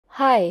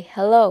Hi,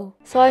 hello.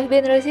 So I've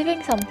been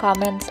receiving some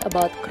comments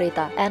about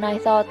Krita and I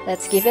thought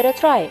let's give it a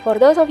try. For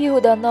those of you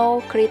who don't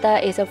know,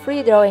 Krita is a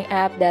free drawing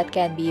app that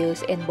can be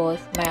used in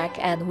both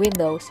Mac and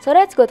Windows. So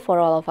that's good for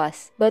all of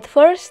us. But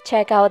first,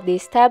 check out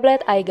this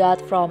tablet I got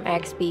from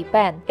XP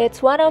Pen.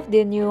 It's one of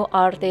the new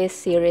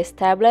Artist series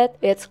tablet.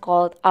 It's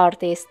called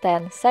Artist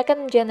 10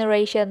 second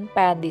generation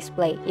pen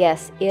display.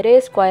 Yes, it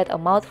is quite a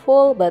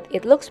mouthful, but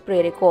it looks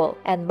pretty cool.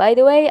 And by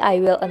the way, I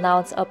will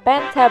announce a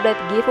pen tablet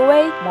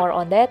giveaway. More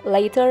on that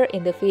later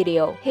in the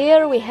video.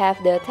 Here we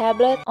have the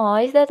tablet. Oh,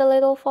 is that a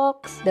little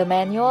fox? The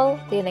manual,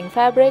 cleaning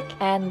fabric,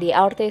 and the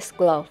artist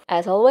glove.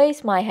 As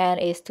always, my hand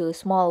is too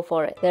small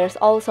for it. There's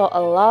also a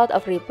lot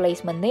of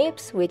replacement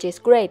nibs, which is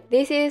great.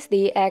 This is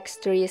the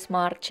X3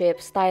 Smart Chip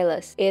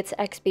Stylus. It's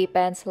XP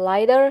Pen's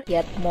lighter,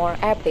 yet more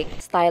epic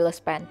stylus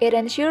pen. It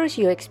ensures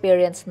you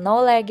experience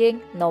no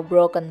lagging, no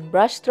broken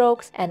brush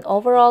strokes, and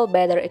overall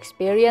better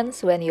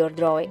experience when you're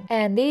drawing.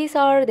 And these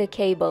are the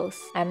cables.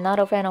 I'm not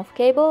a fan of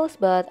cables,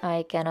 but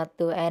I cannot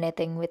do anything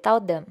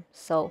without them.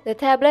 So the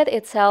tablet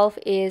itself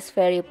is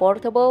very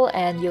portable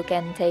and you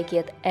can take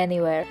it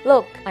anywhere.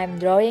 Look, I'm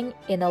drawing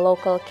in a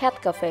local cat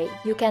cafe.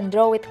 You can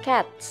draw with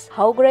cats.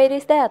 How great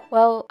is that?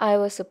 Well, I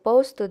was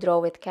supposed to draw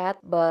with cat,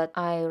 but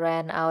I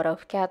ran out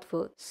of cat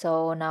food.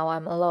 So now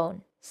I'm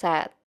alone.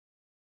 Sad.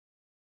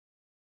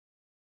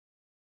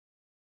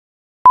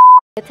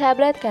 The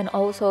tablet can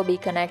also be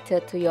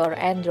connected to your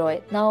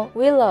Android. Now,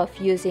 we love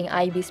using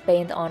IBIS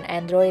Paint on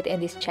Android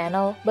in this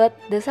channel, but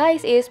the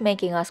size is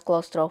making us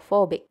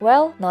claustrophobic.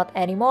 Well, not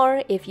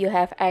anymore if you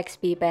have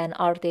XP Pen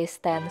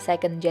Artist 10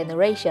 second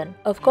generation.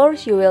 Of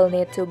course, you will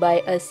need to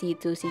buy a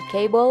C2C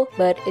cable,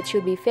 but it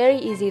should be very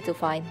easy to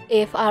find.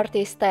 If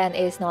Artist 10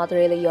 is not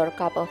really your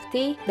cup of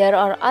tea, there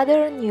are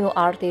other new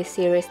Artist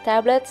series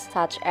tablets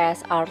such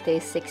as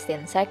Artist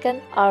 16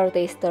 second,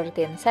 Artist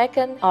 13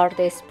 second,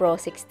 Artist Pro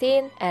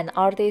 16, and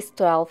Artist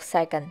 12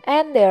 second,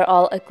 and they're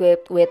all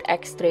equipped with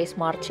X3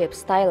 Smart Chip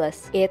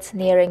Stylus. It's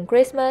nearing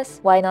Christmas,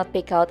 why not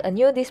pick out a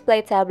new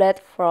display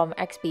tablet from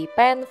XP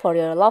Pen for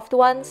your loved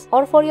ones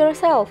or for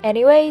yourself?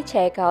 Anyway,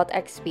 check out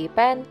XP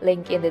Pen,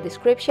 link in the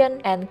description,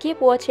 and keep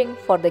watching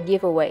for the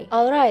giveaway.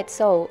 Alright,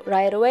 so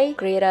right away,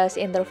 Krita's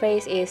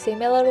interface is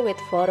similar with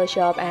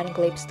Photoshop and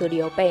Clip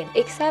Studio Paint,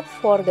 except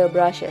for the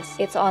brushes.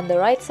 It's on the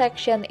right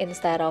section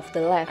instead of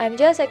the left. I'm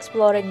just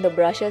exploring the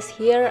brushes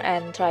here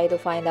and try to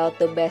find out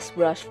the best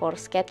brush for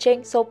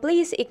sketching, so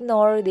please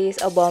ignore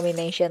this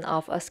abomination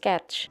of a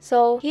sketch.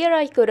 So here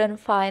I couldn't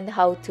find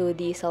how to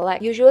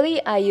deselect.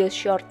 Usually I use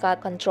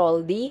shortcut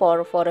Ctrl D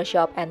for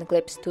Photoshop and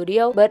Clip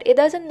Studio, but it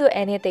doesn't do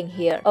anything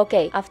here.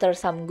 Okay, after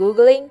some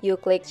googling, you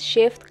click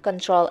Shift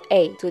Ctrl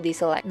A to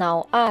deselect.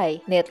 Now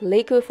I need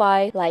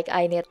liquify like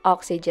I need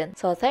oxygen.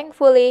 So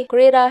thankfully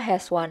Krita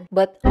has one.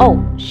 But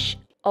oh,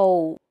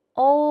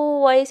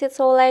 why is it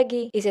so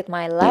laggy? Is it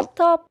my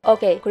laptop?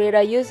 Okay,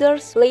 Krita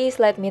users, please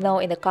let me know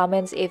in the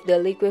comments if the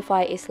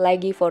liquify is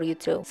laggy for you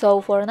too.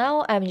 So for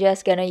now, I'm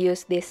just gonna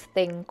use this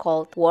thing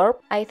called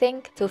warp, I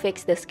think, to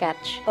fix the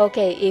sketch.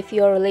 Okay, if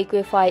your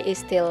liquify is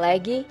still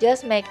laggy,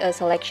 just make a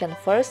selection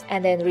first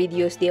and then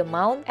reduce the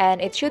amount,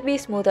 and it should be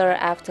smoother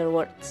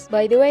afterwards.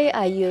 By the way,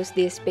 I use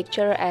this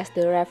picture as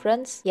the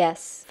reference.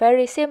 Yes,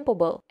 very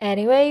simple.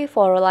 Anyway,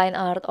 for line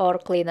art or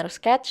cleaner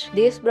sketch,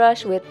 this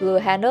brush with blue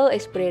handle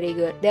is pretty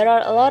good. There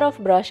are a lot of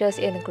brushes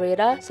in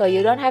Krita, so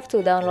you don't have to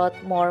download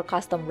more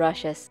custom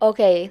brushes.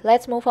 Okay,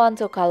 let's move on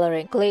to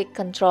coloring. Click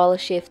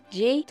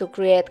Ctrl-Shift-G to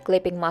create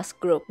clipping mask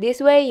group.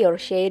 This way your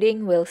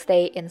shading will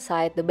stay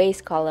inside the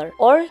base color.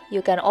 Or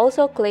you can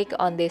also click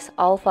on this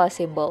alpha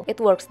symbol.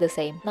 It works the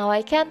same. Now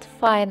I can't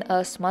find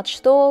a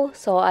smudge tool,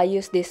 so I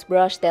use this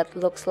brush that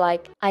looks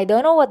like, I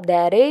don't know what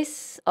that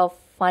is, of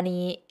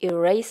funny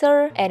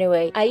eraser.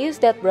 Anyway, I use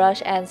that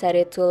brush and set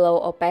it to low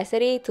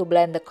opacity to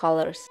blend the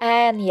colors.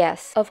 And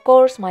yes, of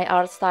course my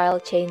art style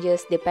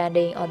changes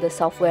depending on the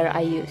software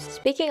I use.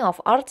 Speaking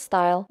of art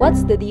style,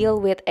 what's the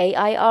deal with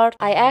AI art?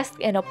 I asked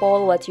in a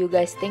poll what you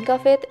guys think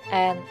of it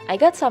and I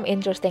got some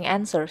interesting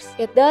answers.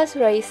 It does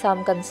raise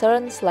some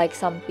concerns, like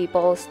some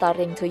people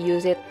starting to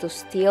use it to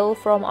steal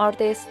from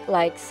artists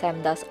like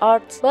Sam Does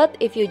Arts, but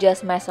if you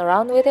just mess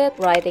around with it,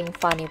 writing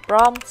funny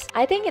prompts,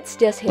 I think it's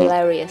just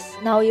hilarious.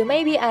 Now you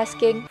may be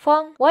asking,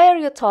 Fong, why are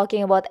you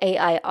talking about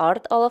AI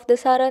art all of the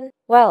sudden?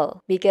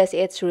 Well, because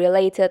it's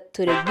related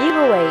to the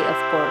giveaway,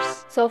 of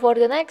course. So for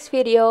the next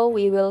video,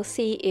 we will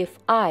see if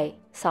I,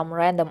 some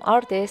random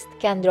artist,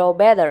 can draw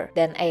better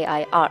than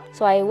AI art.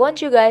 So I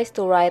want you guys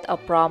to write a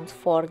prompt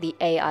for the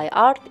AI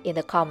art in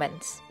the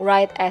comments.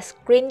 Write as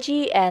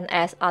cringy and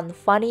as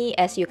unfunny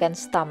as you can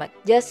stomach.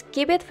 Just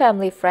keep it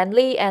family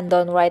friendly and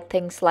don't write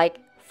things like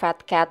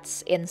fat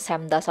cats in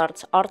Sam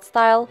Dassard's art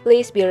style.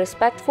 Please be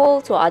respectful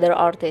to other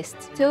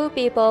artists. 2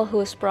 people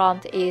whose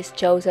prompt is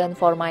chosen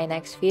for my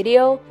next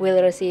video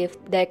will receive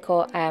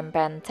Deco M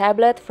pen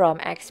tablet from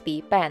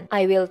XP Pen.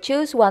 I will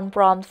choose 1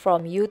 prompt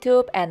from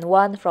YouTube and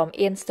 1 from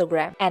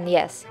Instagram. And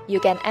yes,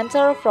 you can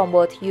enter from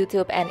both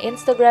YouTube and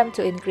Instagram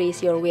to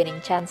increase your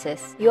winning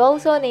chances. You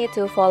also need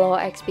to follow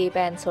XP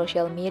Pen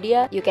social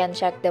media. You can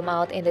check them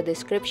out in the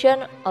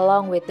description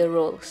along with the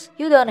rules.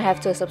 You don't have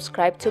to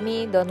subscribe to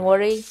me, don't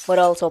worry, but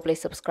also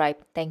please subscribe.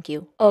 Thank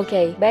you.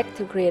 Okay, back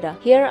to Krita.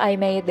 Here I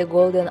made the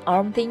golden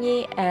arm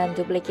thingy and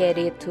duplicate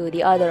it to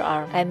the other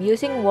arm. I'm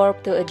using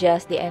warp to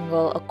adjust the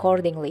angle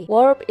accordingly.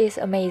 Warp is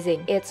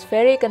amazing. It's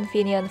very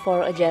convenient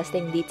for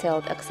adjusting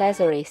detailed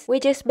accessories,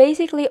 which is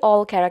basically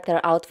all character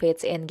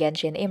outfits in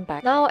Genshin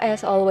Impact. Now,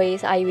 as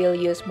always, I will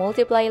use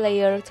multiply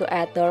layer to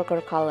add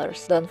darker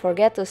colors. Don't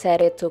forget to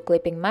set it to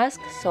clipping mask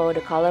so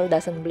the color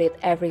doesn't bleed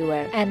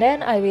everywhere. And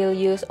then I will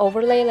use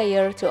overlay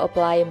layer to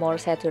apply more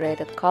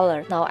saturated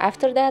color. Now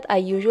after that, I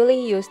usually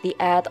use the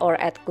add or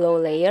add glow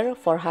layer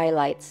for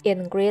highlights.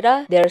 In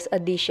Krita, there's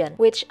addition,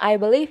 which I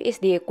believe is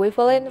the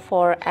equivalent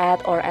for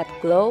add or add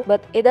glow,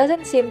 but it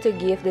doesn't seem to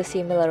give the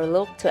similar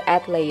look to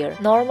add layer.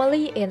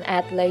 Normally in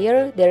add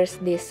layer, there's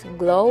this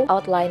glow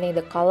outlining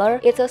the color.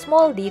 It's a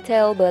small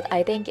detail, but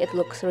I think it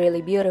looks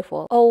really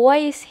beautiful. Oh, why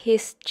is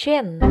his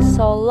chin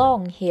so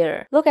long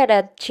here? Look at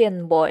that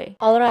chin boy.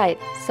 Alright,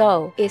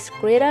 so is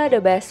Krita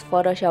the best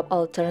Photoshop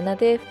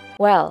alternative?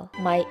 Well,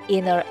 my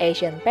inner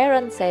Asian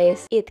parent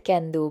says it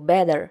can do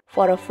better.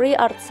 For a free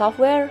art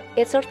software,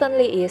 it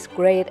certainly is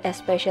great,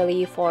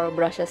 especially for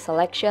brushes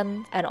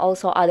selection and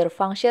also other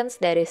functions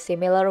that is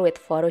similar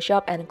with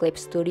Photoshop and Clip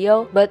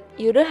Studio, but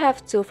you do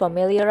have to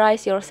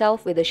familiarize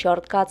yourself with the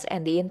shortcuts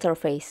and the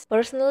interface.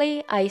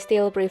 Personally, I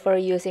still prefer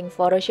using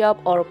Photoshop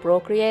or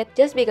Procreate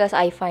just because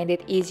I find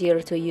it easier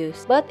to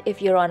use. But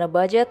if you're on a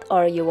budget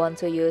or you want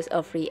to use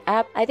a free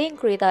app, I think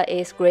Krita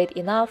is great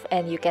enough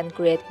and you can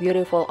create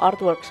beautiful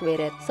artworks with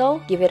it. So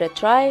give it a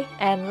try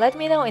and let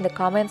me know in the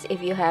comments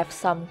if you have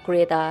some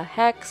Krita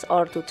hacks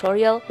or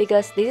tutorial,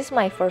 because this is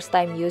my first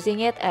time using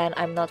it and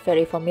I'm not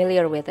very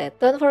familiar with it.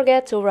 Don't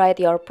forget to write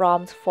your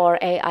prompt for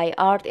AI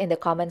art in the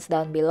comments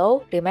down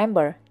below.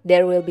 Remember,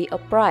 there will be a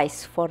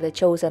prize for the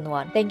chosen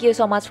one. Thank you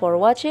so much for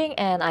watching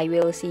and I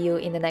will see you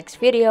in the next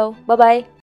video. Bye bye!